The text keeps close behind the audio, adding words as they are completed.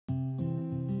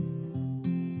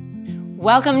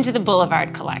Welcome to the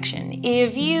Boulevard Collection.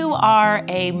 If you are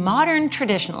a modern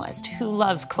traditionalist who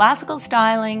loves classical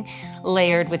styling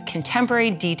layered with contemporary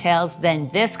details,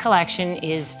 then this collection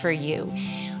is for you.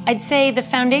 I'd say the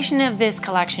foundation of this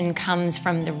collection comes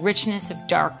from the richness of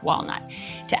dark walnut.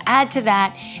 To add to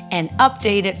that and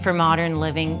update it for modern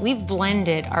living, we've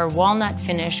blended our walnut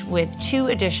finish with two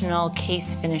additional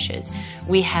case finishes.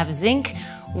 We have zinc,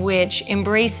 which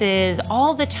embraces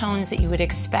all the tones that you would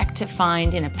expect to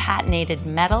find in a patinated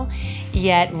metal,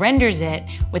 yet renders it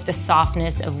with the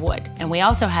softness of wood. And we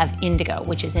also have indigo,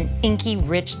 which is an inky,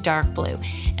 rich, dark blue.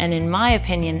 And in my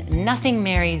opinion, nothing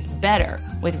marries better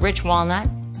with rich walnut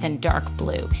than dark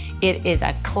blue. It is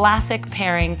a classic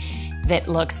pairing that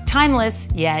looks timeless,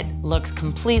 yet looks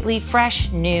completely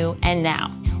fresh, new, and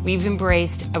now. We've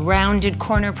embraced a rounded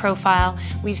corner profile.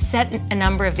 We've set a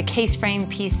number of the case frame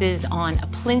pieces on a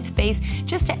plinth base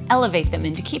just to elevate them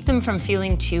and to keep them from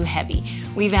feeling too heavy.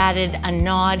 We've added a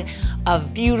nod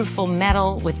of beautiful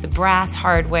metal with the brass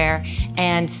hardware,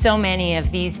 and so many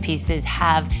of these pieces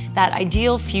have that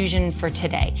ideal fusion for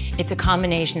today. It's a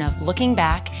combination of looking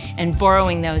back and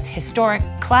borrowing those historic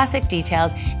classic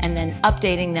details and then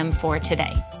updating them for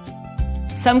today.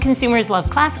 Some consumers love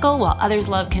classical while others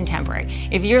love contemporary.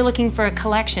 If you're looking for a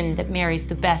collection that marries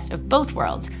the best of both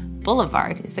worlds,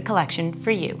 Boulevard is the collection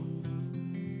for you.